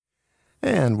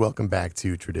And welcome back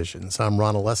to Traditions. I'm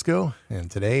Ron Olesko,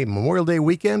 and today, Memorial Day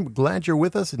weekend. Glad you're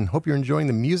with us and hope you're enjoying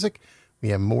the music. We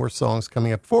have more songs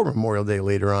coming up for Memorial Day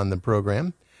later on in the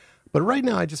program. But right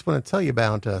now, I just want to tell you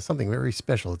about something very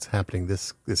special that's happening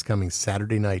this coming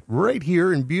Saturday night right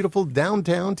here in beautiful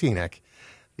downtown Teaneck.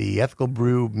 The Ethical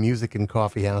Brew Music and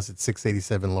Coffee House at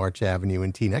 687 Larch Avenue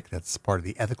in Teaneck. That's part of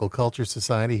the Ethical Culture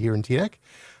Society here in Teaneck.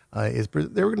 They're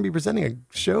going to be presenting a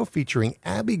show featuring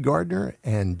Abbie Gardner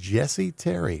and Jesse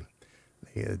Terry.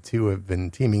 The two have been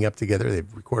teaming up together.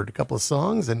 They've recorded a couple of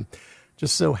songs, and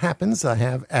just so happens I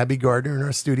have Abbie Gardner in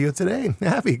our studio today.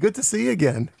 Abbie, good to see you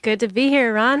again. Good to be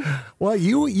here, Ron. Well,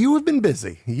 you have been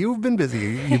busy. You've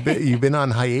been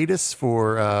on hiatus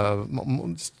for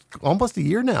almost a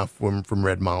year now from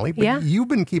Red Molly. But You've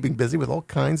been keeping busy with all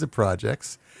kinds of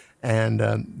projects, and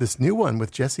this new one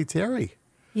with Jesse Terry.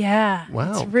 Yeah,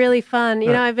 wow. It's really fun.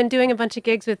 You know, I've been doing a bunch of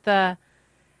gigs with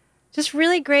just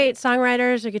really great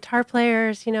songwriters or guitar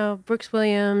players, you know, Brooks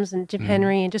Williams and Jim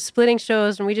Henry, and just splitting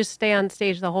shows, and we just stay on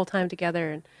stage the whole time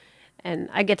together, and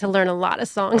I get to learn a lot of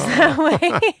songs that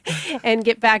way and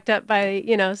get backed up by,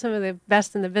 you know, some of the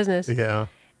best in the business. Yeah.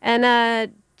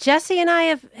 And Jesse and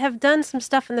I have done some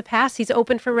stuff in the past. He's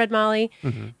opened for Red Molly,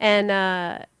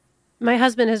 and my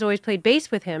husband has always played bass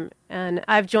with him, and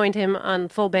I've joined him on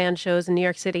full band shows in New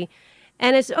York City.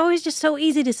 And it's always just so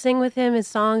easy to sing with him. His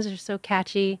songs are so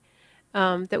catchy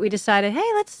that we decided, hey,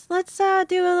 let's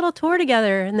do a little tour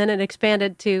together. And then it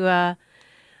expanded to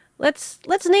let's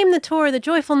name the tour the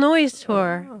Joyful Noise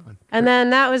Tour. And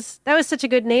then that was such a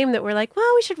good name that we're like,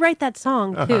 well, we should write that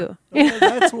song too. Oh,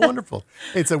 that's wonderful.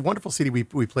 It's a wonderful CD.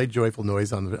 We played Joyful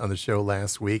Noise on the show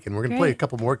last week, and we're going to play a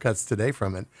couple more cuts today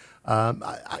from it.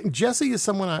 Jesse is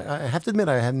someone I have to admit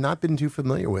I have not been too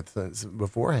familiar with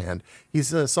beforehand.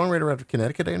 He's a songwriter out of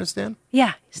Connecticut, I understand?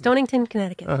 Yeah, Stonington,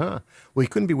 Connecticut. Well, he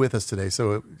couldn't be with us today,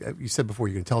 so you said before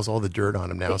you can tell us all the dirt on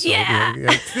him now. So,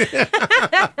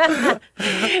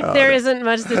 There isn't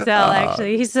much to tell,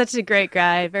 actually. He's such a great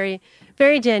guy, very,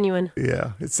 very genuine.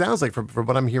 Yeah, it sounds like from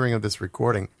what I'm hearing of this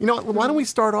recording. You know, why don't we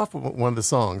start off with one of the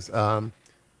songs?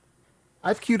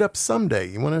 I've queued up Someday.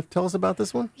 You want to tell us about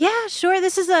this one? Yeah, sure.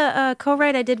 This is a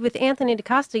co-write I did with Anthony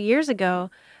DaCosta years ago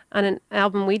on an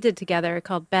album we did together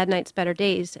called Bad Nights, Better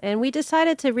Days. And we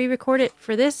decided to re-record it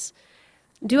for this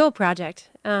duo project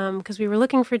because we were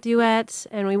looking for duets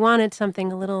and we wanted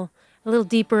something a little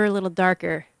deeper, a little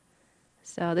darker.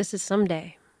 So this is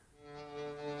Someday.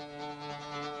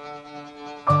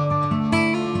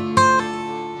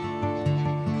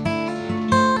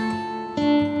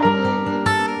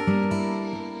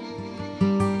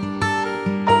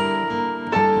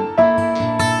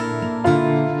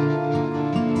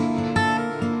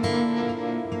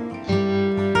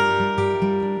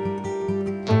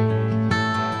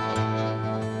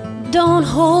 Don't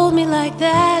hold me like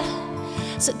that,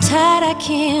 so tight I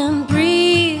can't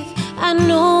breathe. I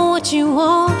know what you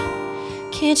want,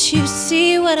 can't you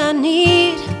see what I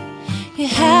need? You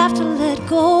have to let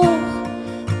go,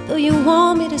 though you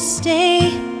want me to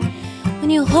stay. When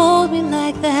you hold me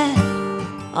like that,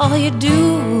 all you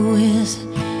do is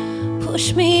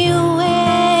push me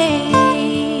away.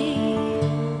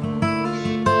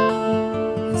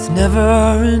 It's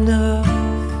never enough,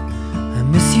 I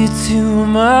miss you too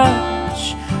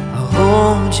much. I'll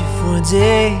hold you for a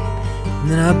day, and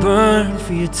then I burn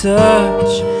for your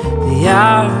touch. The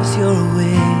hours you're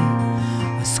away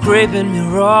are scraping me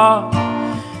raw,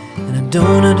 and I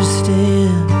don't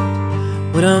understand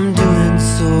what I'm doing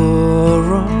so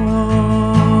wrong.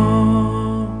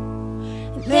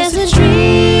 There's a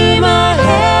dream I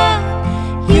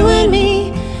have, you and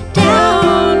me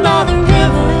down by the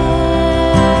river,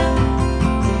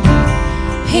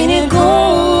 painted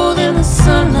gold in the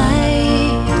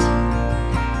sunlight,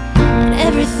 and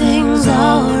everything's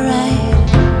alright.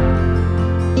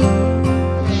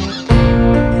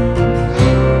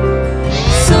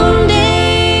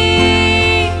 Someday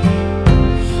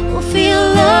we'll feel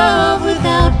love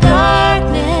without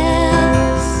darkness.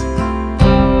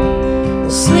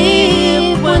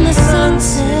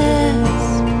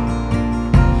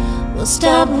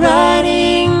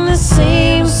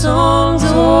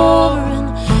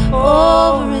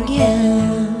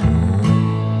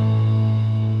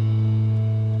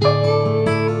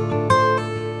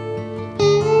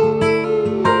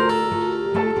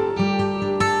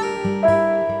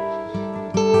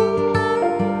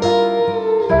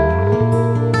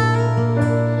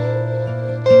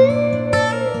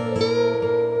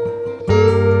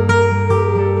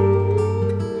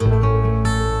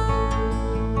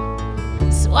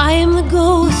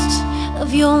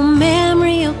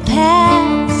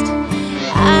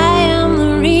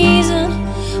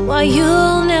 why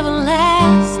you'll never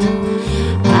last.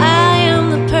 I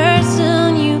am the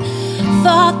person you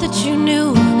thought that you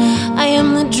knew. I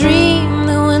am the dream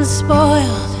that went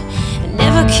spoiled and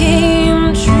never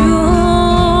came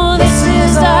true. This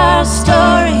is our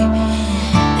story,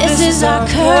 this is our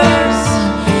curse.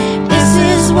 This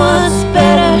is what's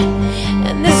better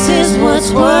and this is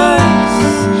what's worse.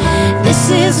 This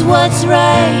is what's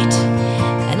right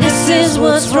and this is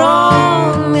what's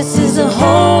wrong. This is a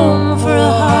home for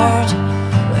a heart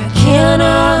where it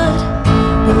cannot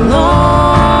belong.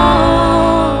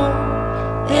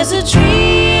 There's a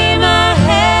dream I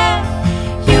had,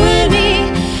 you and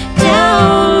me,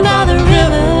 down by the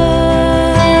river,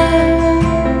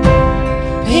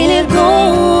 painted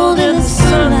gold in the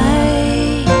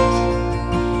sunlight,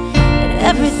 and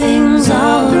everything's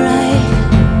alright.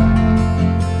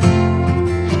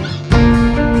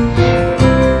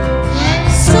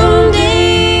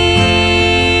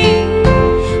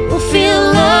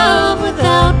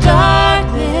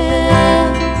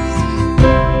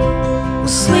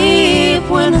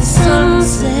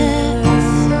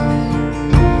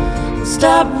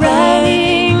 Stop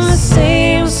writing the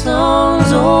same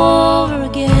songs over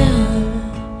again.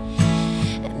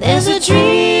 And there's a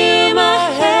dream I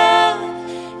have,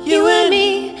 you and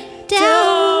me,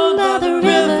 down by the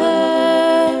river,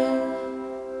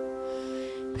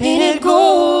 painted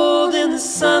gold in the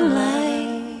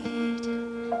sunlight,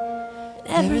 and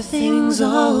everything's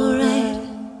alright.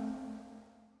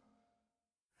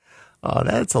 Oh,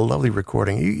 that's a lovely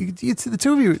recording. The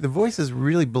two of you, the voices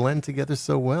really blend together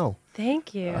so well.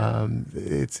 Thank you.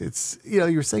 It's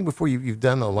you were saying before you've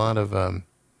done a lot of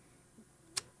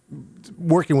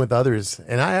working with others,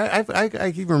 and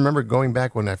I even remember going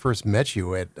back when I first met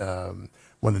you at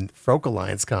one of the Folk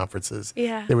Alliance conferences.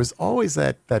 Yeah. There was always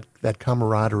that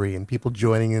camaraderie and people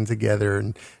joining in together,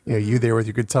 and you there with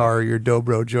your guitar, your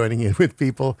dobro joining in with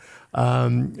people.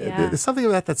 There's something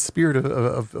about that spirit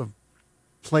of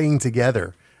playing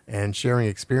together and sharing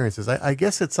experiences. I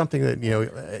guess it's something that,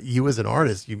 you as an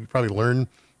artist, you probably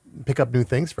pick up new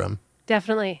things from.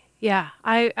 Definitely. Yeah.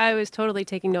 I was totally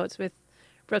taking notes with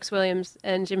Brooks Williams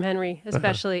and Jim Henry,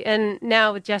 especially. And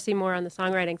now with Jesse more on the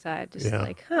songwriting side, just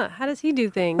like, how does he do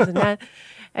things? And that,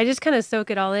 I just kind of soak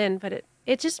it all in. But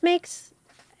it just makes,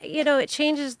 it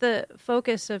changes the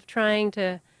focus of trying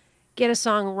to get a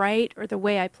song right or the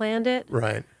way I planned it.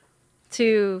 Right.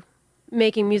 To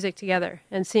making music together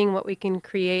and seeing what we can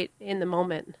create in the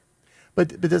moment.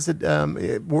 But does it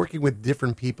working with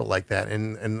different people like that,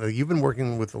 and you've been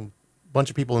working with a bunch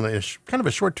of people in kind of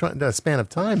a short span of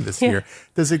time this year.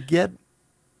 Does it get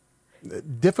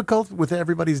difficult with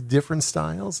everybody's different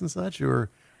styles and such, or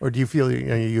do you feel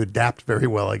you adapt very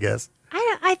well? I guess.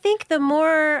 I think the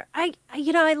more I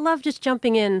love just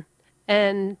jumping in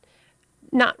and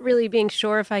not really being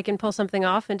sure if I can pull something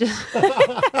off and just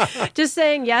just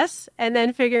saying yes and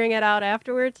then figuring it out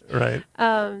afterwards. Right.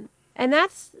 And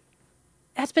that's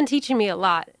been teaching me a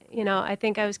lot. I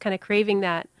think I was kind of craving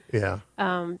that. Yeah.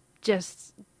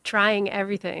 Just trying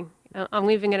everything.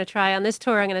 I'm even going to try on this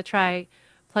tour. I'm going to try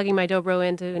plugging my dobro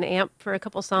into an amp for a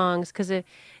couple songs because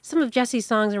some of Jesse's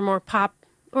songs are more pop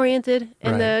oriented,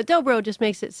 and the dobro just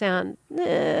makes it sound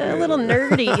a little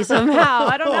nerdy somehow.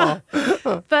 I don't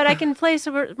know, but I can play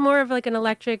more of like an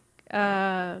electric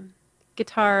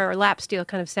guitar or lap steel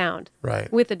kind of sound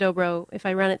with the dobro if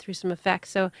I run it through some effects.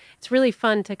 So it's really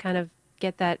fun to kind of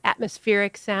get that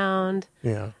atmospheric sound.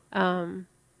 Yeah.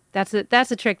 That's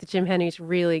a trick that Jim Henry's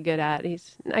really good at.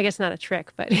 He's, I guess, not a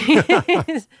trick, but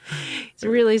he's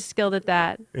really skilled at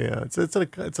that. Yeah, it's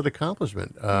an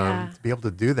accomplishment to be able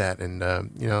to do that. And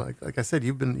like I said,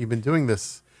 you've been doing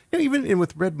this. Even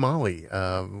with Red Molly,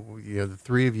 the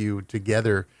three of you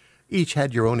together each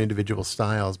had your own individual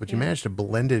styles, but you managed to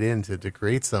blend it in to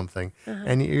create something.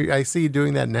 And I see you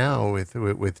doing that now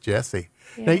with Jesse.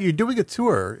 Yeah. Now, you're doing a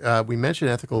tour. We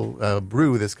mentioned Ethical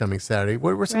Brew this coming Saturday.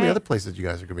 What were some of the other places you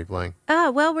guys are going to be playing?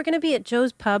 Well, we're going to be at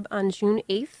Joe's Pub on June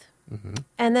 8th. Mm-hmm.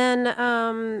 And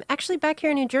then actually back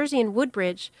here in New Jersey in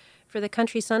Woodbridge for the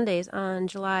Country Sundays on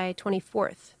July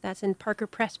 24th. That's in Parker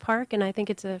Press Park, and I think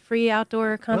it's a free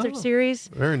outdoor concert series.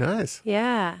 Very nice.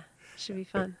 Yeah. Should be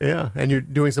fun. Yeah. And you're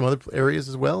doing some other areas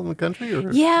as well in the country?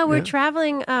 Or? Yeah, we're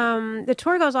traveling. The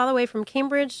tour goes all the way from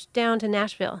Cambridge down to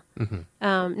Nashville.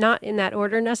 Mm-hmm. Not in that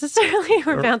order necessarily.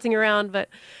 We're bouncing around, but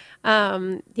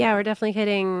we're definitely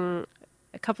hitting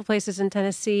a couple places in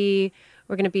Tennessee.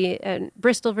 We're going to be in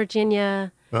Bristol,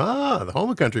 Virginia. Ah, the home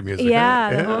of country music.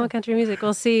 Yeah, the home of country music.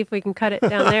 We'll see if we can cut it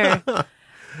down there.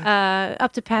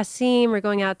 Up to Passim. We're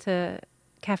going out to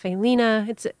Cafe Lena.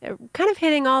 It's kind of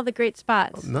hitting all the great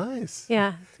spots. Oh, nice.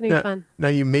 Yeah, it's going to be fun. Now,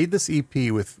 you made this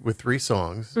EP with 3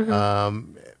 songs.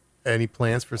 Mm-hmm. Any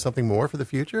plans for something more for the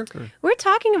future? Or? We're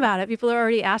talking about it. People are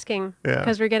already asking Yeah.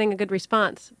 because we're getting a good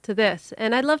response to this.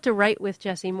 And I'd love to write with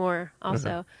Jesse more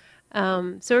also.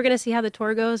 So we're going to see how the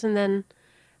tour goes and then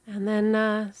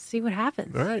see what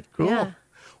happens. All right, cool. Yeah.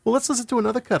 Well, let's listen to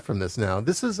another cut from this now.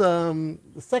 This is the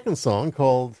second song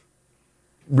called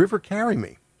River Carry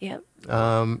Me. Yep.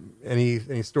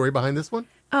 Any story behind this one?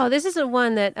 Oh, this is the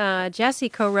one that Jesse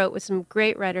co-wrote with some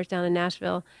great writers down in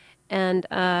Nashville, and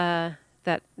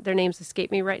that their names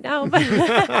escape me right now.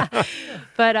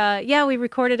 But yeah, we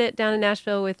recorded it down in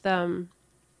Nashville with a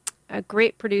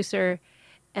great producer,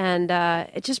 and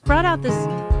it just brought out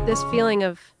this feeling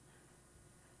of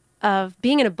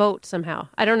being in a boat somehow.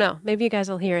 I don't know. Maybe you guys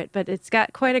will hear it, but it's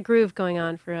got quite a groove going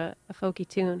on for a folky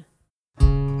tune.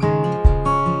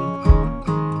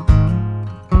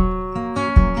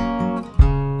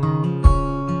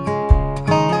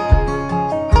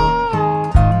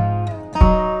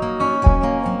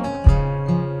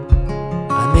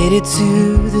 Made it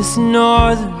to this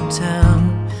northern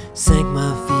town, sank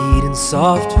my feet in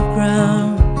softer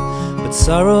ground, but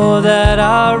sorrow that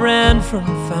I ran from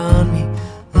found me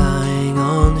lying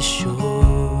on the shore.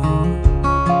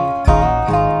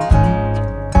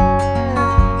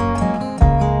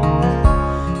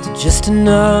 To just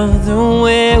another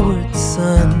wayward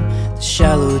son, the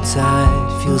shallow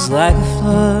tide feels like a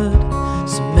flood.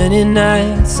 So many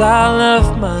nights I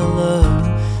left my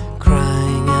love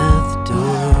crying at the door.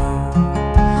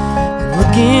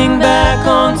 Looking back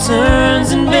on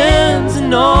turns and bends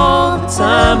and all the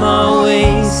time I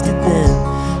wasted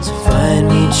then. So find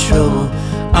me trouble,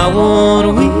 I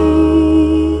won't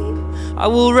weep. I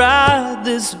will ride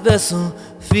this vessel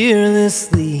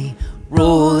fearlessly,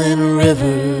 rolling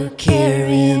river,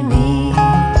 carry me.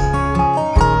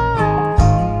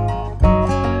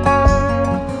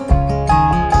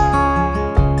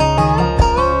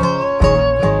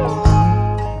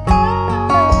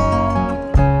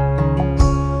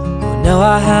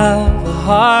 I have a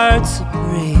heart to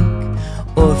break,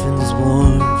 orphans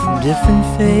born from different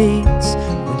fates.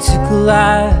 When to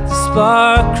collide, the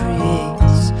spark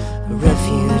creates a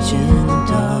refuge in the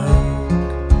dark.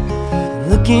 And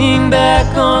looking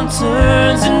back on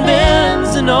turns and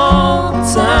bends and all the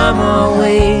time I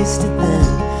wasted then.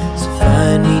 So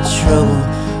find me trouble,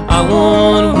 I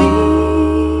won't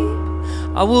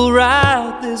weep. I will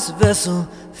ride this vessel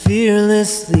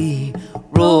fearlessly,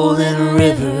 rolling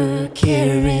river,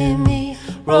 carry me.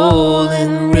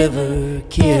 Rolling river,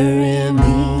 carry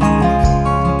me.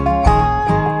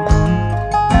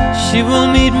 She will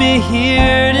meet me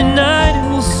here tonight,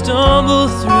 and we'll stumble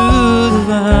through the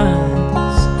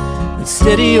vines, and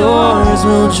steady oars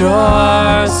will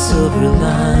draw our silver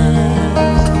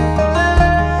line.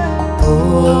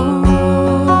 Oh,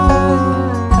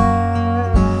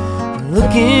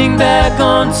 looking back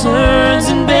on turns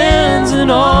and bends and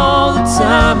all the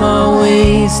time I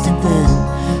wasted then.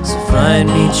 So find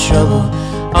me trouble,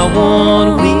 I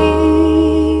won't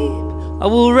weep. I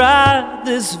will ride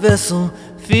this vessel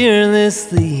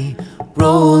fearlessly,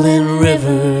 rolling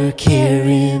river,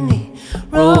 carry me.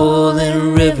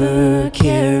 Rolling river,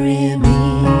 carry me.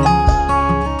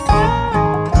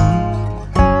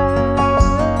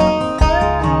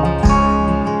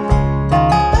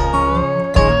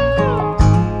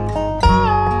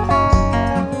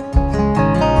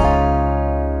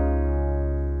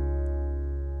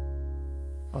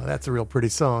 That's a real pretty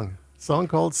song. Song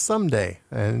called Someday.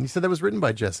 And you said that was written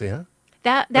by Jesse, huh?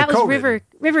 That was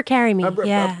River Carry Me.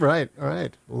 Yeah. Right, all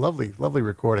right. Lovely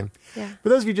recording. Yeah. For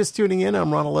those of you just tuning in,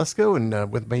 I'm Ron Olesko,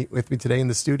 and with me today in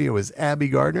the studio is Abbie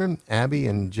Gardner. Abbie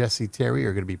and Jesse Terry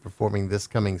are going to be performing this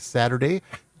coming Saturday,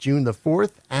 June the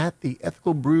 4th, at the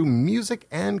Ethical Brew Music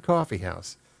and Coffee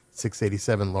House,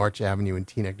 687 Larch Avenue in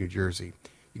Teaneck, New Jersey.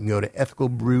 You can go to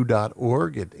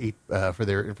ethicalbrew.org at 8 for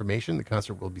their information. The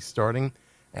concert will be starting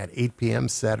at 8 p.m.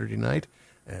 Saturday night.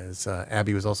 As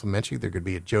Abbie was also mentioning, they're going to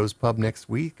be at Joe's Pub next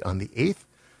week on the 8th,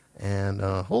 and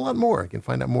a whole lot more. You can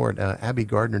find out more at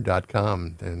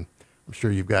abbiegardner.com, and I'm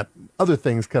sure you've got other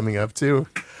things coming up, too.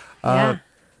 Yeah.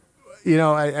 You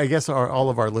know, I guess all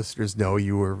of our listeners know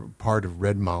you were part of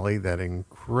Red Molly, that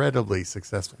incredibly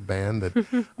successful band. That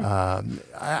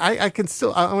I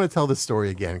want to tell this story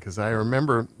again, because I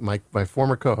remember my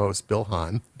former co-host, Bill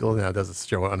Hahn. Bill now does a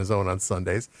show on his own on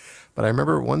Sundays. But I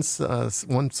remember once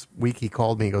week he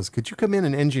called me. He goes, "Could you come in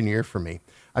and engineer for me?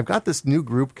 I've got this new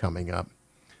group coming up."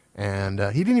 And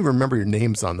he didn't even remember your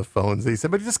names on the phones. He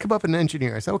said, "But just come up and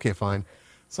engineer." I said, "Okay, fine."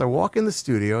 So I walk in the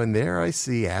studio, and there I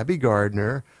see Abbie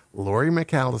Gardner, Lori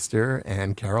McAllister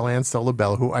and Carol Ann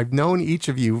Solobel, who I've known each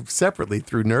of you separately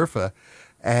through NERFA,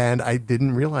 and I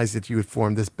didn't realize that you had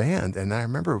formed this band. And I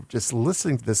remember just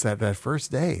listening to this that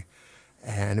first day,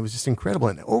 and it was just incredible.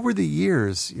 And over the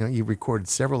years, you recorded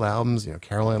several albums.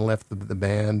 Carol Ann left the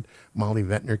band, Molly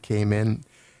Ventnor came in,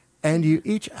 and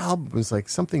each album was like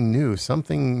something new,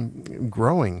 something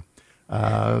growing.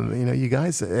 You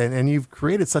guys, and you've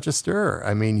created such a stir.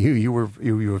 I mean,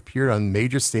 you appeared on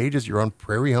major stages. You're on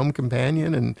Prairie Home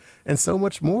Companion and so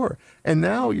much more. And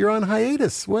now you're on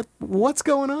hiatus. What's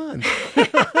going on?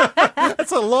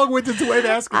 That's a long-winded way to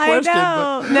ask a question.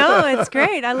 I know. No, it's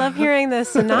great. I love hearing the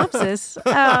synopsis.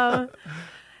 Yeah,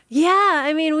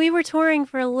 I mean, we were touring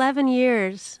for 11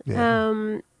 years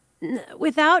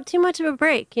without too much of a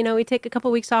break. We take a couple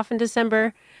weeks off in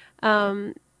December.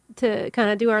 To kind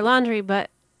of do our laundry, but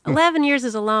 11 years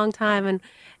is a long time,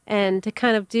 and to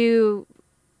kind of do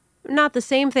not the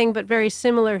same thing, but very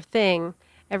similar thing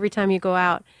every time you go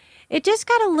out. It just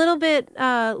got a little bit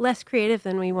less creative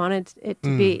than we wanted it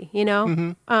to be,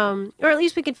 or at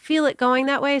least we could feel it going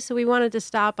that way. So we wanted to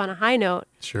stop on a high note.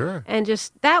 Sure. And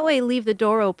just that way leave the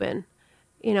door open,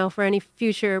 for any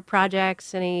future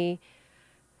projects, any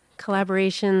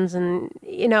collaborations, and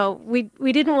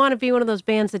we didn't want to be one of those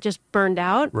bands that just burned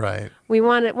out. Right. We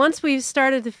wanted, once we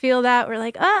started to feel that, we're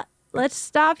like, let's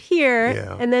stop here,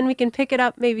 and then we can pick it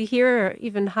up maybe here or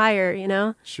even higher.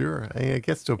 Sure. It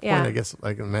gets to a point, I guess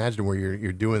I can imagine, where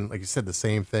you're doing, like you said, the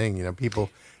same thing.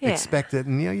 People expect it,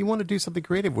 and you want to do something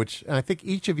creative, which I think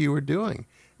each of you are doing.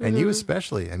 And you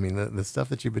especially. I mean, the stuff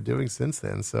that you've been doing since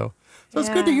then. So it's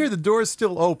good to hear the door's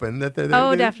still open.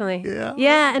 Definitely.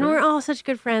 Yeah, and we're all such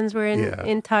good friends. We're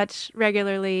in touch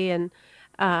regularly. And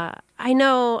I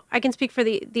know I can speak for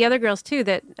the other girls, too,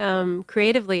 that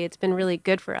creatively it's been really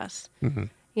good for us.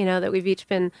 That we've each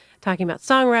been talking about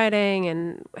songwriting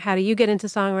and how do you get into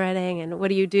songwriting and what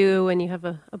do you do when you have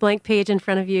a blank page in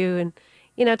front of you. And,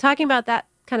 talking about that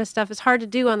kind of stuff is hard to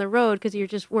do on the road because you're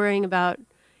just worrying about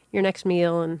your next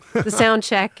meal and the sound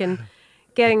check and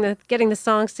getting the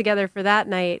songs together for that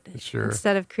night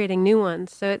instead of creating new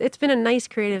ones. So it's been a nice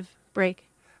creative break.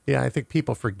 Yeah, I think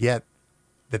people forget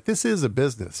that this is a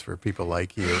business for people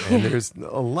like you, and there's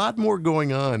a lot more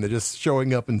going on than just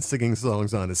showing up and singing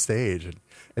songs on a stage. And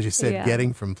as you said,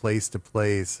 getting from place to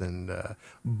place and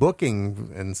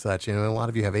booking and such. A lot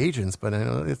of you have agents, but I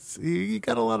know you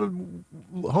got a lot of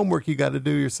homework you got to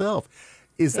do yourself.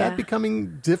 Is that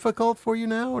becoming difficult for you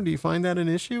now, or do you find that an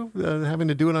issue, having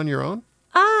to do it on your own?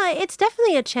 It's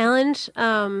definitely a challenge,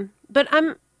 but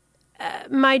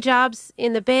my jobs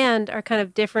in the band are kind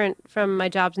of different from my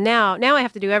jobs now. Now I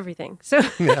have to do everything. So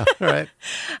yeah, right.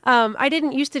 I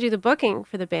didn't used to do the booking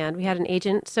for the band. We had an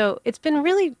agent, so it's been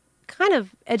really kind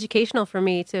of educational for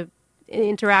me to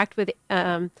interact with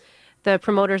the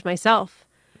promoters myself,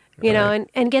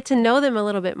 and get to know them a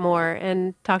little bit more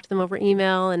and talk to them over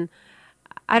email. And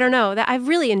I don't know, that I've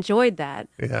really enjoyed that.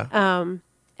 Yeah.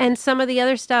 And some of the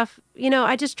other stuff,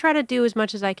 I just try to do as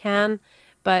much as I can,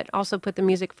 but also put the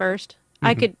music first.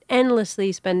 I could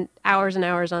endlessly spend hours and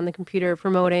hours on the computer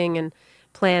promoting and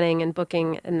planning and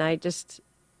booking, and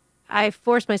I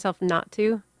force myself not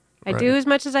to. I do as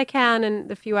much as I can in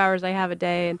the few hours I have a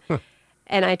day,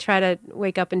 and I try to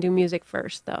wake up and do music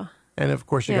first, though. And, of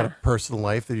course, you got a personal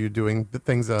life that you're doing the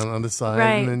things on the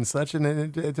side and such.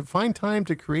 And to find time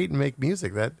to create and make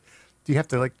music, do you have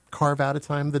to, carve out a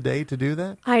time of the day to do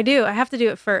that? I do. I have to do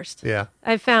it first. Yeah.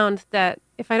 I've found that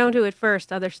if I don't do it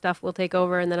first, other stuff will take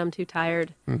over, and then I'm too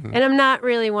tired. And I'm not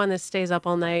really one that stays up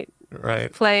all night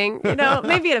playing,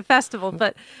 maybe at a festival.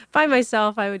 But by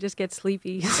myself, I would just get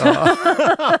sleepy. So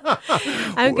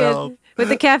I'm good. With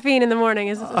the caffeine in the morning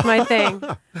is my thing.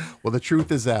 Well, the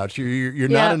truth is out. You're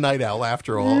not a night owl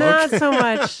after all. Not so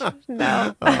much.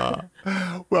 No.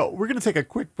 Well, we're going to take a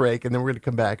quick break, and then we're going to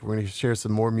come back. We're going to share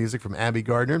some more music from Abbie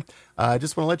Gardner. I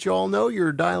just want to let you all know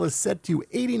your dial is set to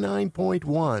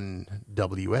 89.1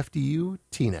 WFDU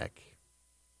Teaneck.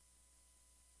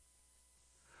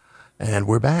 And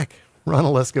we're back. Ron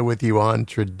Olesko with you on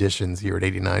Traditions here at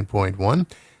 89.1.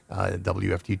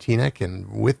 WFDU Teaneck,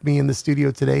 and with me in the studio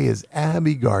today is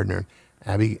Abbie Gardner.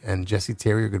 Abbie and Jesse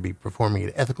Terry are going to be performing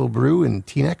at Ethical Brew in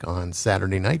Teaneck on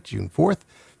Saturday night, June 4th.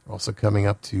 They're also coming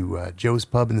up to Joe's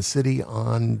Pub in the city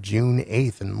on June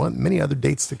 8th, and many other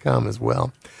dates to come as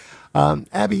well.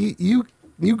 Abbie, you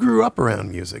grew up around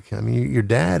music. I mean, your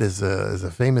dad is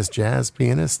a famous jazz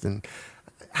pianist, and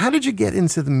how did you get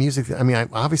into the music? I mean,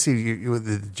 obviously you with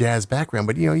the jazz background,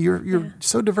 but you're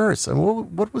so diverse. I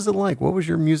mean, what was it like? What was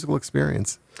your musical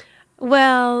experience?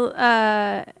 Well,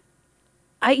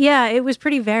 it was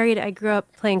pretty varied. I grew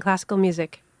up playing classical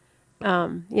music,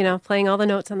 playing all the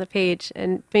notes on the page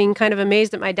and being kind of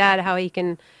amazed at my dad, how he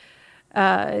can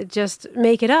just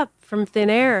make it up from thin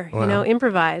air, Wow.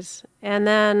 improvise. And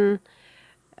then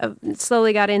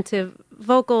slowly got into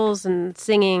vocals and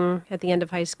singing at the end of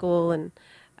high school. And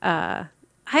I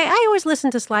always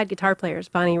listened to slide guitar players,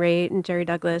 Bonnie Raitt and Jerry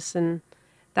Douglas and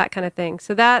that kind of thing.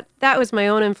 So that was my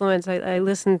own influence. I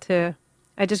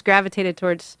just gravitated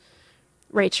towards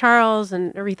Ray Charles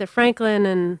and Aretha Franklin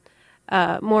and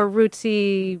more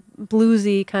rootsy,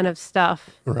 bluesy kind of stuff.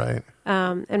 Right.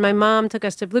 And my mom took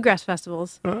us to bluegrass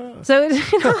festivals. So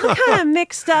it's kind of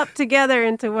mixed up together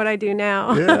into what I do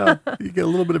now. Yeah, you get a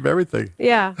little bit of everything.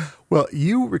 Yeah. Well,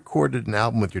 you recorded an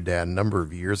album with your dad a number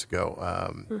of years ago.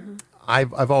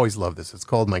 I've always loved this. It's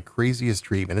called My Craziest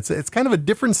Dream, and it's kind of a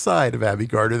different side of Abbie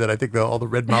Gardner that I think all the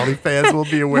Red Molly fans will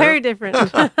be aware Very of.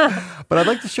 different. But I'd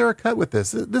like to share a cut with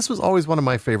this. This was always one of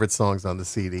my favorite songs on the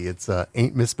CD. It's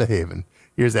Ain't Misbehavin'.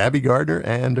 Here's Abbie Gardner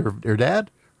and her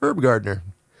dad, Herb Gardner.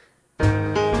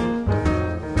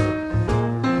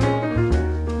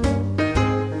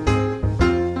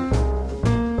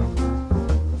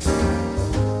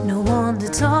 No one to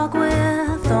talk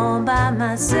with, all by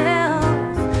myself.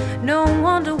 No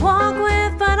one to walk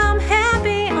with, but I'm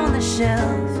happy on the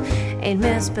shelf. Ain't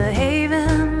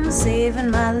misbehaving, saving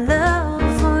my love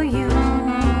for you.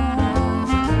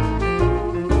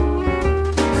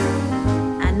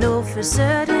 I know for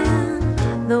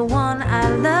certain the one I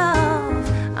love.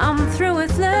 I'm through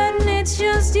with flirting, it's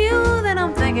just you that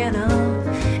I'm thinking of.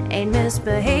 Ain't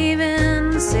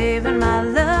misbehaving, saving my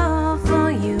love for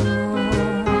you.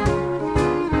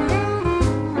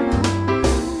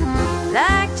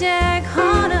 Like Jack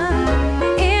Horner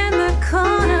in the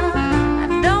corner,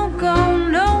 I don't go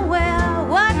nowhere.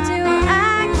 What do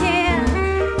I care?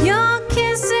 Your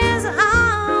kisses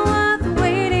are worth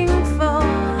waiting for.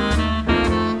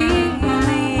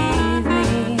 Believe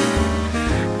me,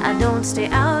 I don't stay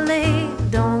out late,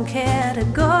 don't care to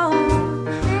go.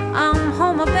 I'm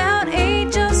home about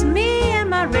 8, just me and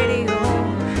my radio.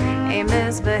 Ain't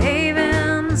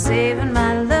misbehaving, saving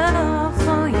my love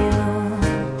for you.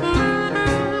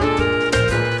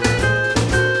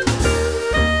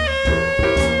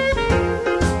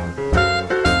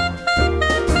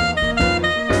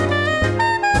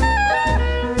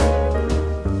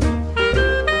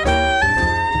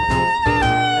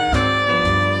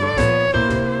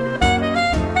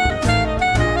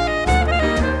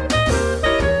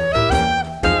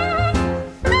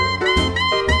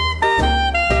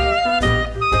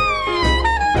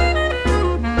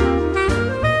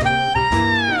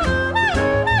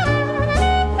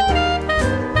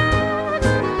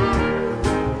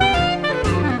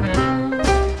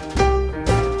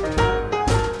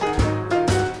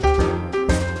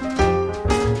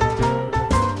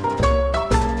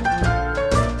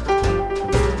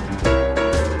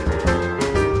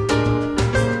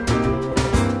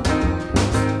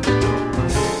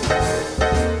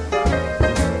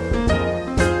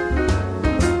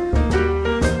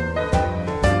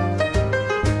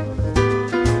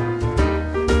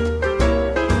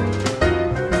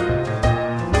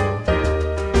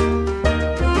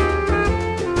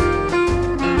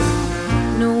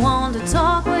 No one to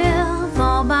talk with,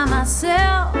 all by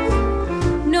myself.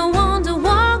 No one to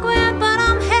walk with, but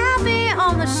I'm happy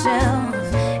on the shelf.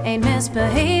 Ain't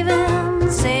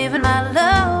misbehaving, saving my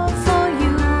love for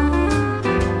you.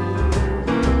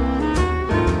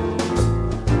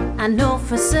 I know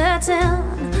for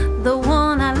certain the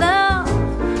one I love.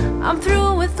 I'm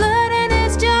through with flirting,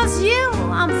 it's just you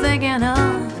I'm thinking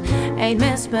of. Ain't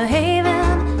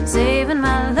misbehaving, saving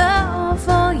my love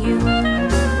for you.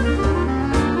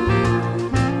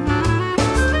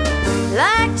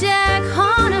 Like Jack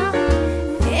Horner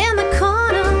in the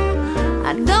corner,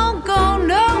 I don't go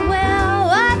nowhere.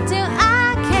 What do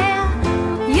I care?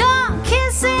 Your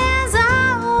kisses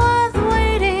are worth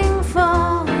waiting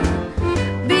for.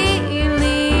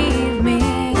 Believe me,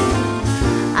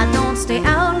 I don't stay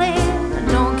out late, I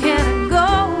don't care to go.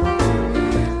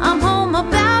 I'm home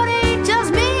about 8,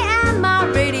 just me and my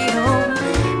radio.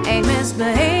 Ain't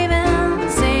misbehaving,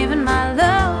 saving my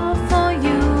love for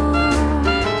you.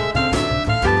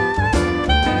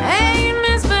 Ain't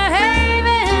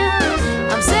misbehaving,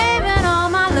 I'm saving all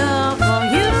my love for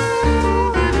you.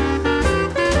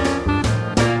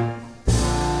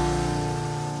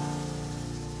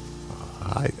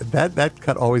 That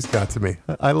cut always got to me.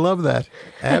 I love that.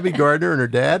 Abbie Gardner and her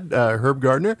dad, Herb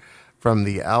Gardner, from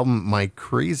the album My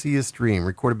Craziest Dream,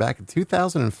 recorded back in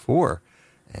 2004.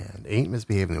 and Ain't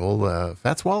Misbehaving, the old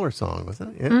Fats Waller song,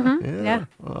 wasn't it? Yeah. Yeah.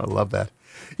 Oh, I love that.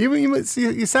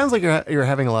 You sounds like you're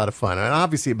having a lot of fun. And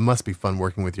obviously, it must be fun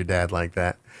working with your dad like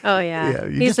that. Oh, yeah.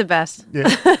 you He's the best.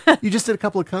 Yeah. You just did a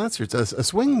couple of concerts, a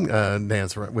swing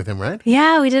dance with him, right?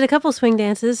 Yeah, we did a couple swing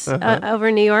dances over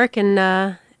in New York, and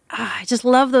I just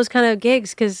love those kind of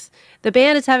gigs because the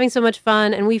band is having so much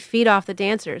fun, and we feed off the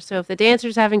dancers. So if the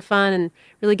dancers having fun and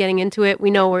really getting into it,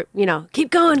 we know we're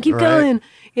keep going, going.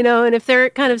 And if they're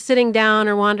kind of sitting down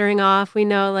or wandering off, we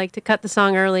know like to cut the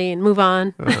song early and move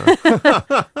on.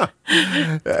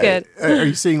 It's good. Are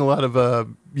you seeing a lot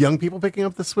of young people picking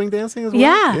up the swing dancing as well?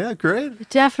 Yeah, great.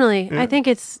 Definitely. Yeah. I think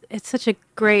it's such a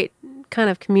great kind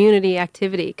of community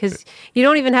activity because you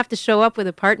don't even have to show up with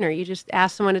a partner. You just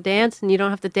ask someone to dance and you don't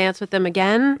have to dance with them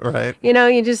again. Right. You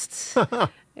just,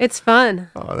 it's fun.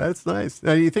 Oh, that's nice.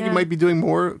 Now, do you think you might be doing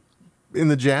more in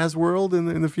the jazz world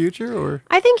in the future, or?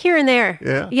 I think here and there.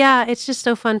 Yeah. Yeah, it's just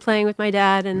so fun playing with my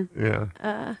dad and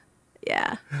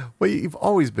yeah. Well, you've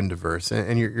always been diverse,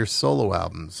 and your solo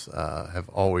albums have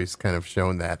always kind of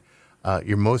shown that.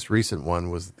 Your most recent one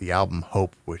was the album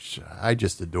Hope, which I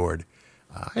just adored.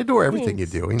 I adore everything you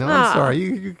do. I'm sorry.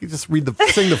 You can just sing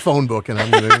the phone book, and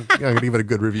I'm gonna give it a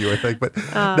good review, I think. But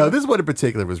no, this one in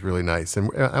particular was really nice, and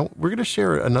we're gonna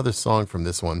share another song from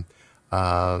this one.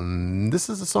 This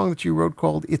is a song that you wrote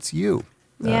called "It's You."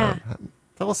 Yeah.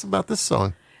 Tell us about this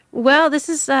song. Well, this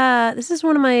is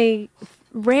one of my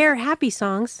rare happy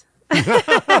songs.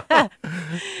 I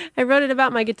wrote it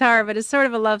about my guitar, but it's sort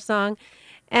of a love song.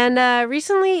 And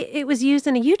recently, it was used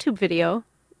in a YouTube video.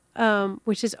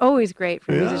 Which is always great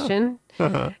for a musician.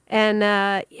 Uh-huh. And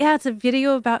it's a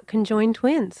video about conjoined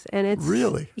twins. And it's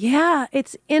really? Yeah,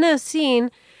 it's in a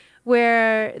scene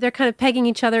where they're kind of pegging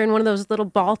each other in one of those little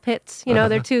ball pits.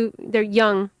 They're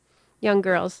young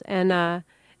girls. And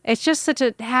it's just such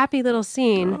a happy little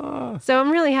scene. So I'm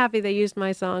really happy they used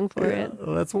my song for it.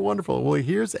 Well, that's wonderful. Well,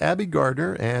 here's Abbie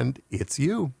Gardner and It's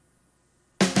You.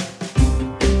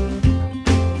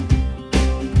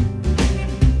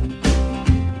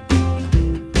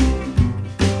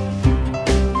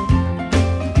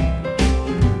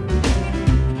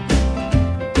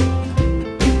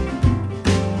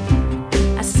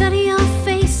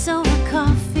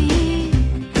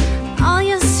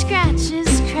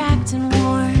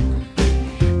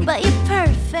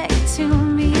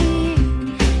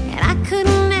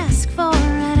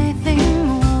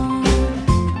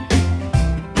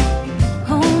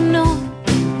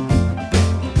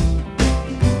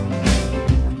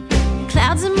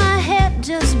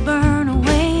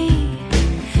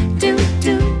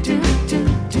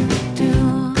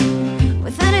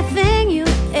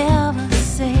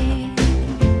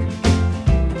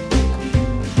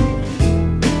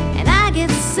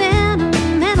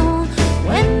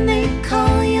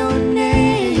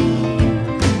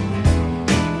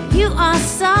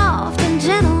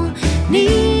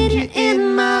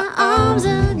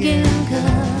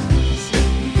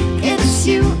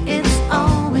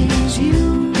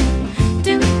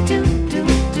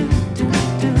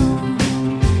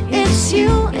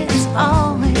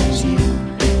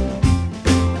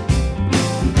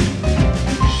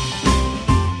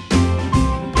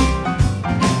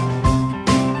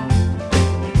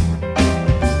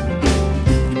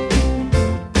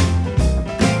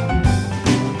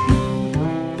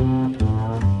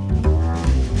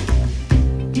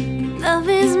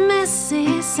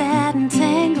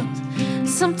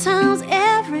 Sometimes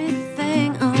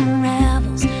everything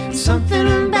unravels.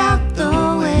 Something about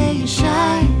the way you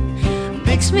shine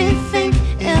makes me think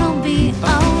it'll be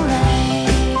alright.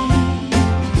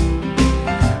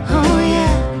 Oh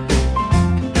yeah.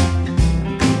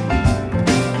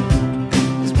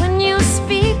 'Cause when you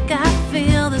speak I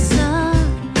feel the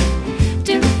sun.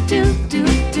 Do, do, do,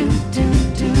 do, do,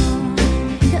 do.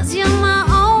 'Cause you're my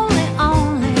only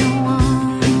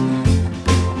one.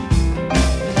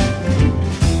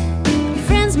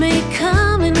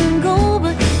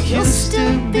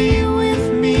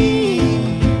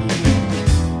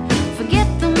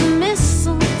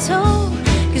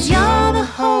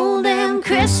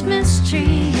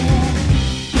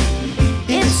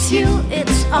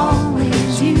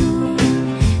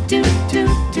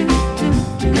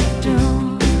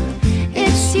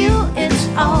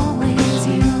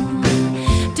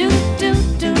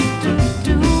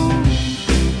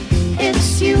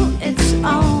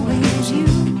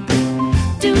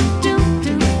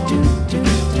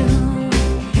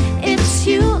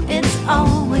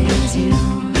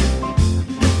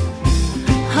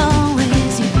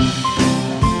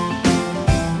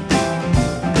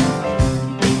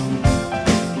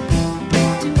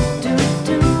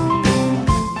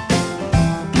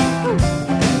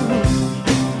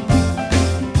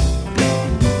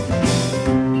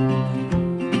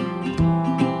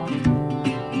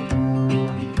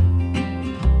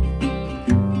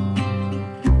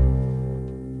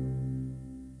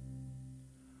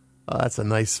 That's a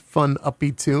nice, fun,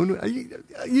 upbeat tune.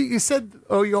 You said,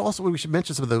 we should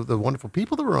mention some of the wonderful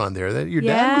people that were on there. That your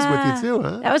dad was with you too,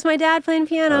 huh? That was my dad playing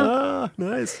piano. Ah,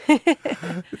 nice.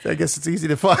 I guess it's easy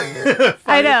to find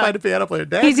I know. find a piano player.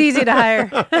 Dad. He's easy to hire.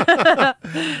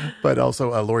 But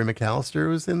also Lori McAllister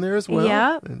was in there as well.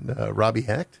 Yeah. And Robbie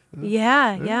Hecht.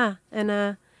 Yeah.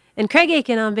 And Craig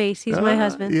Aiken on bass. He's my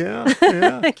husband. Yeah.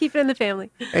 Keep it in the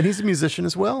family. And he's a musician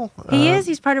as well. He is.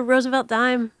 He's part of Roosevelt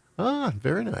Dime. Ah,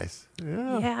 very nice.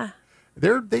 Yeah.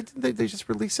 They just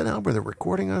released an album. They're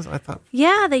recording us. I thought.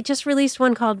 Yeah, they just released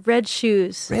one called Red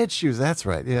Shoes. Red Shoes. That's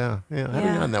right. Yeah. I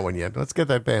haven't gotten that one yet. Let's get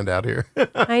that band out here.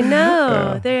 I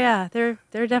know. They're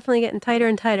definitely getting tighter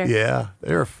and tighter. Yeah,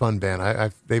 they're a fun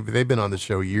band. They've been on the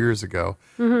show years ago,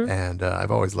 and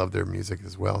I've always loved their music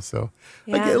as well. So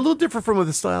like, a little different from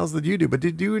the styles that you do. But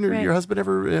did you and your husband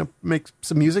ever make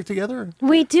some music together?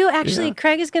 We do actually. Yeah.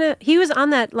 Craig is he was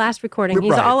on that last recording.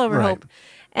 He's all over Hope,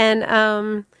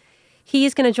 and he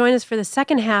is going to join us for the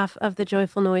second half of the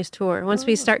Joyful Noise tour. Once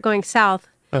we start going south,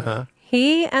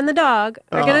 he and the dog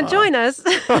are going to join us.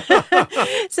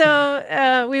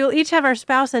 So we will each have our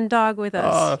spouse and dog with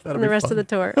us in the rest of the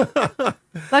tour.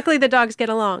 Luckily, the dogs get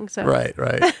along. So Right.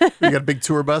 You got a big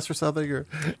tour bus or something? Or?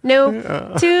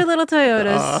 No, 2 little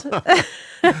Toyotas.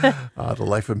 The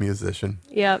life of a musician.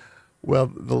 Yep.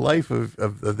 Well, the life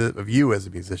of you as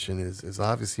a musician is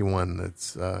obviously one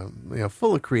that's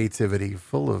full of creativity,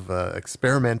 full of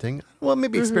experimenting. Well,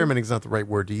 maybe experimenting is not the right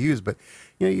word to use, but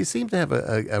you seem to have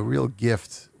a real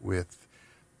gift with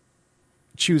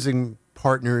choosing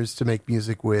partners to make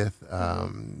music with,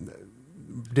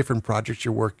 different projects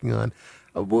you're working on.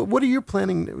 What are you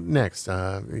planning next?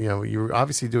 You're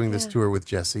obviously doing this tour with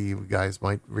Jesse. You guys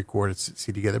might record a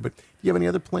CD together, but do you have any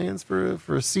other plans for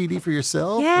a CD for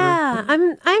yourself? Yeah,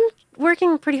 I'm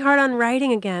working pretty hard on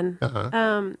writing again.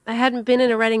 I hadn't been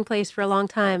in a writing place for a long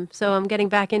time, so I'm getting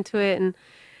back into it and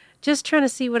just trying to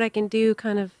see what I can do.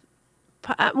 Kind of,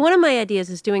 one of my ideas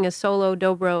is doing a solo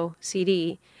dobro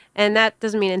CD, and that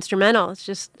doesn't mean instrumental. It's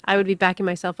just I would be backing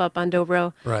myself up on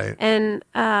dobro, right? And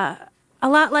a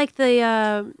lot like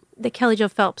the Kelly Joe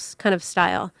Phelps kind of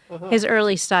style, his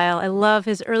early style. I love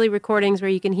his early recordings where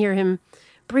you can hear him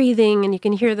breathing and you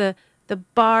can hear the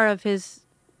bar of his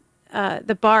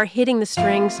the bar hitting the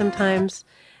strings sometimes,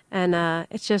 and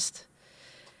it's just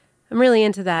I'm really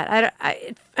into that.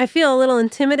 I feel a little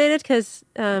intimidated because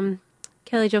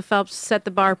Kelly Joe Phelps set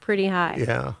the bar pretty high.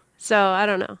 Yeah. So I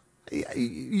don't know.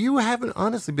 You haven't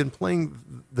honestly been playing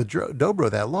the dobro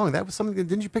that long. That was something that,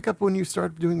 didn't you pick up when you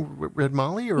started doing Red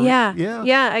Molly? Or Yeah.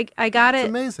 I got That's it.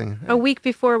 Amazing. A week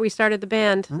before we started the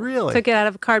band. Really? Took it out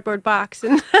of a cardboard box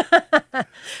and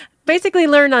basically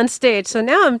learned on stage. So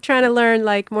now I'm trying to learn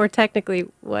more technically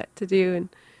what to do. And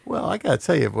well, I got to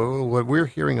tell you, what we're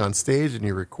hearing on stage and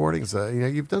your recordings,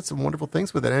 you've done some wonderful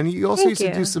things with it. And you also used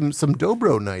to do some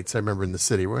dobro nights, I remember, in the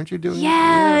city. Weren't you doing?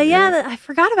 Yeah. I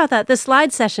forgot about that. The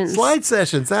slide sessions. Slide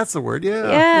sessions, that's the word,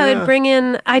 yeah. Yeah, I would bring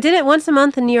in, I did it once a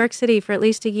month in New York City for at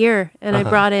least a year. And I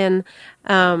brought in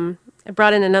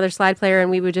another slide player and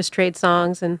we would just trade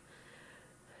songs and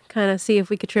kind of see if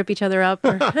we could trip each other up.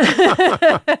 Or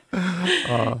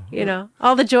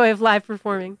all the joy of live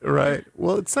performing. Right.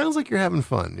 Well, it sounds like you're having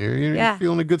fun. You're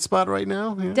feeling a good spot right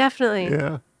now? Yeah? Definitely.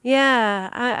 Yeah. Yeah,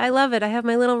 I love it. I have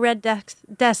my little red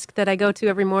desk that I go to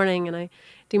every morning, and I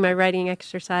do my writing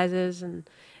exercises and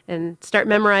start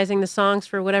memorizing the songs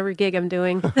for whatever gig I'm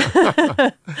doing.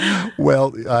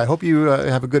 Well, I hope you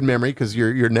have a good memory because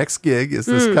your next gig is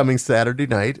this coming Saturday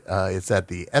night. It's at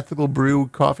the Ethical Brew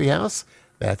Coffee House.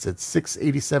 That's at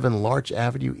 687 Larch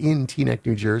Avenue in Teaneck,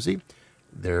 New Jersey.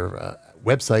 Their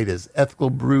website is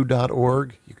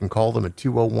ethicalbrew.org. You can call them at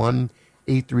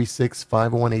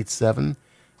 201-836-5187.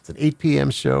 It's an 8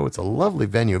 p.m. show. It's a lovely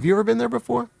venue. Have you ever been there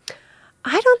before?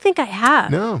 I don't think I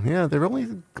have. No, yeah. They're only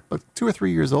 2 or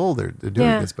 3 years old. They're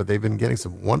doing this, but they've been getting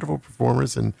some wonderful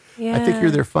performers, and I think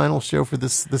you're their final show for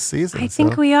this season. I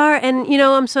think we are. And,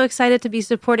 I'm so excited to be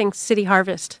supporting City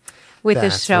Harvest with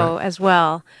this show as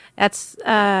well. It's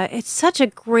such a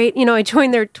great, I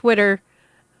joined their Twitter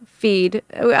feed.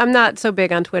 I'm not so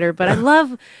big on Twitter, but I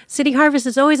love City Harvest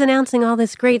is always announcing all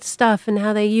this great stuff and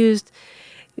how they used,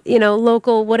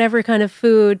 local whatever kind of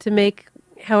food to make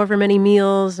however many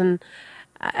meals. And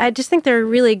I just think they're a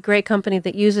really great company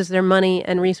that uses their money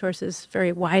and resources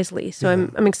very wisely. So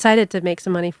I'm excited to make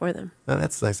some money for them. Oh,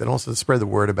 that's nice. And also to spread the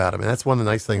word about them. And that's one of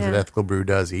the nice things that Ethical Brew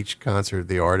does. Each concert,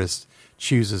 the artist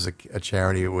chooses a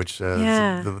charity which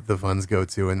the funds go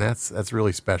to. And that's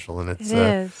really special. And it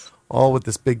is. All what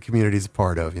this big community is a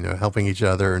part of, helping each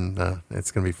other. And it's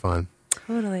going to be fun.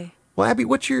 Totally. Well, Abbie,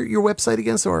 what's your website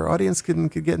again so our audience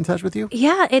could get in touch with you?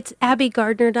 Yeah, it's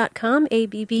abbiegardner.com,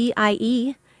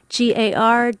 ABBIEGARDNER.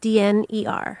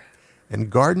 And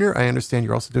Gardner, I understand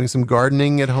you're also doing some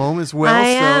gardening at home as well. I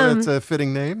am. That's a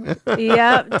fitting name.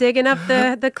 Yep, digging up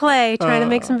the clay, trying to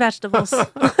make some vegetables.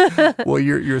 Well,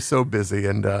 you're so busy,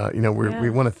 and we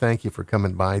want to thank you for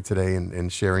coming by today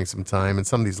and sharing some time and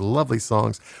some of these lovely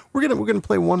songs. We're gonna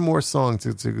play one more song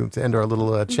to end our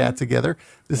little chat together.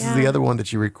 This is the other one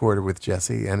that you recorded with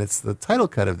Jesse, and it's the title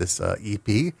cut of this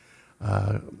EP.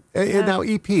 Now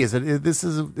EP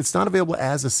it's not available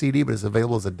as a CD, but it's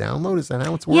available as a download. Is that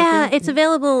how it's working? Yeah, it's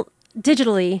available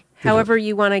digitally. However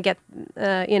you want to get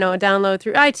a download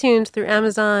through iTunes, through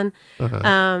Amazon,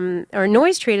 or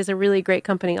Noise Trade is a really great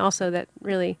company also that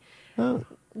really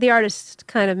the artist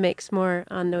kind of makes more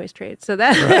on Noise Trade, so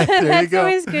that that's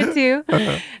always good too.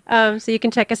 So you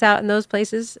can check us out in those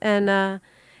places, and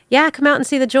come out and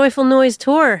see the Joyful Noise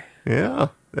tour. Yeah.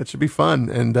 That should be fun.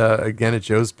 And again, at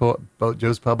Joe's Pub on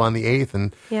the 8th.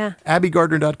 And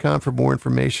AbbieGardner.com for more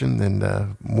information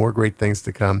and more great things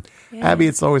to come. Yeah. Abbie,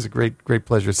 it's always a great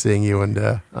pleasure seeing you. And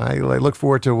I look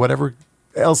forward to whatever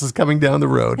else is coming down the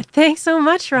road. Thanks so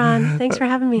much, Ron. Thanks for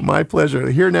having me. My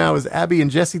pleasure. Here now is Abbie and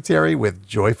Jesse Terry with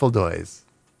Joyful Noise.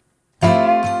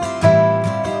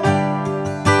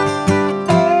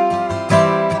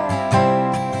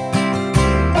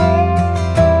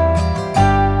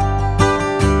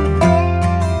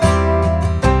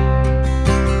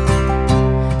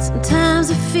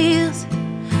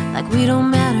 We don't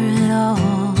matter at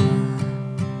all,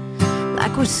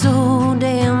 like we're so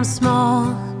damn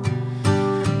small,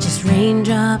 just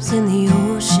raindrops in the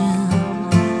ocean.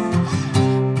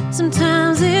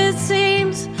 Sometimes it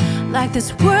seems like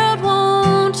this world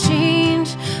won't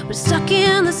change. We're stuck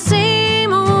in the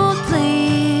same old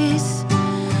place,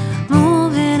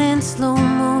 moving in slow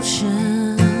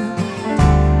motion.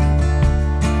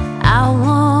 I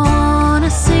wanna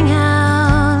sing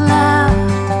out loud,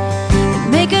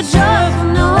 make a joyful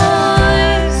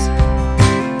noise,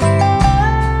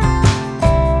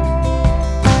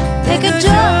 make a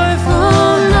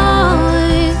joyful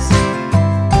noise,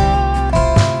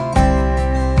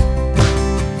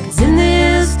 'cause in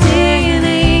this day and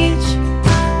age,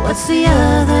 what's the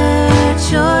other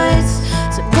choice?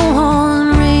 So go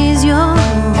on, raise your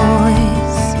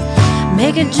voice,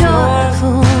 make a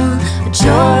joyful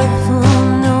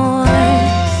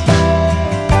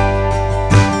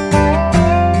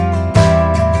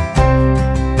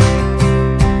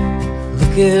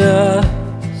Look at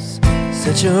us,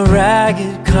 such a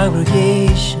ragged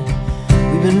congregation.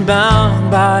 We've been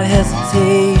bound by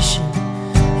hesitation,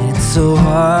 and it's so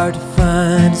hard to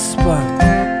find a spark.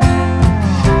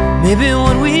 Maybe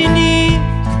what we need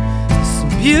is some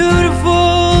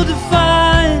beautiful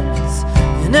defiance,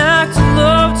 an act of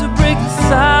love to break the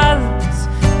silence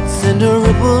and send a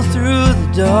ripple through the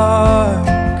dark.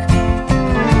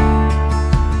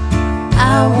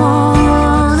 I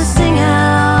wanna sing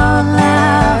out loud.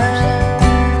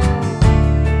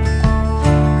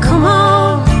 Come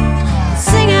on,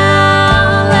 sing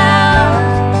out loud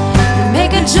and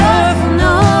make a joyful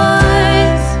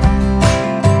noise.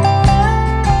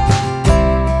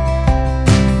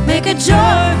 Make a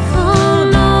joyful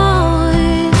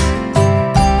noise.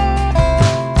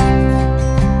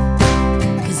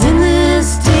 'Cause in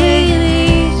this day and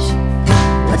age,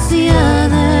 what's the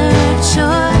other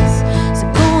choice? So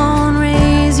go on,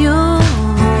 raise your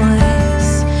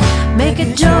voice. Make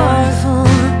it joyful.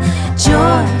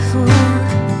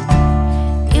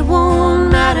 It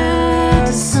won't matter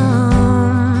to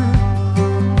some,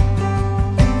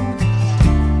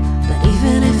 but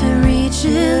even if it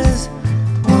reaches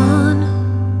one,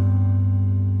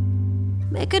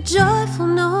 make a joyful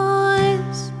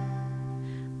noise.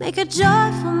 Make a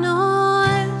joyful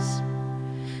noise.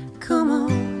 Come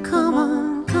on, come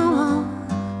on, come on.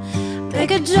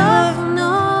 Make a joyful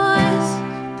noise.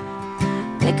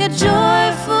 Make a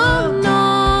joyful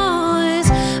noise.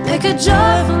 Make a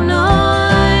joyful noise.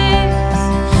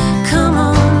 Come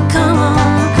on, come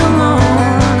on, come on.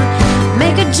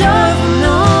 Make a joyful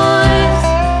noise.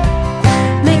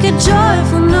 Make a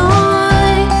joyful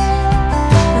noise.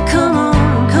 Come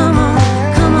on, come on,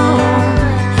 come on.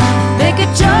 Make a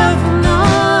joyful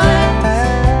noise.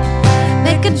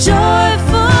 Make a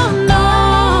joyful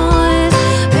noise.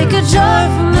 Make a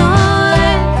joyful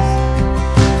noise.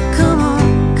 Come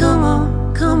on, come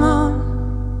on, come on.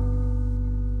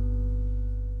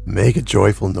 Make a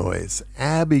joyful noise.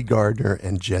 Abbie Gardner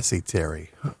and Jesse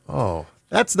Terry. Oh,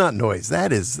 that's not noise.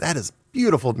 That is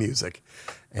beautiful music.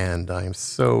 And I'm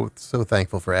so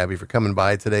thankful for Abbie for coming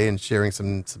by today and sharing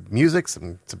some music,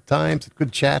 some time, some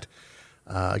good chat.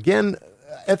 Again,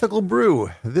 Ethical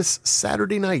Brew this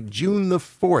Saturday night, June the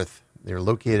 4th. They're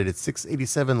located at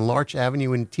 687 Larch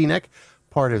Avenue in Teaneck,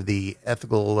 part of the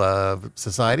Ethical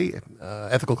Society,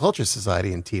 Ethical Culture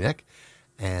Society in Teaneck,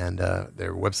 and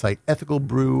their website,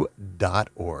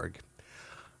 ethicalbrew.org.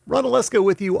 Ron Olesko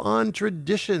with you on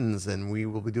Traditions, and we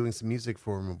will be doing some music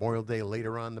for Memorial Day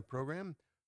later on in the program.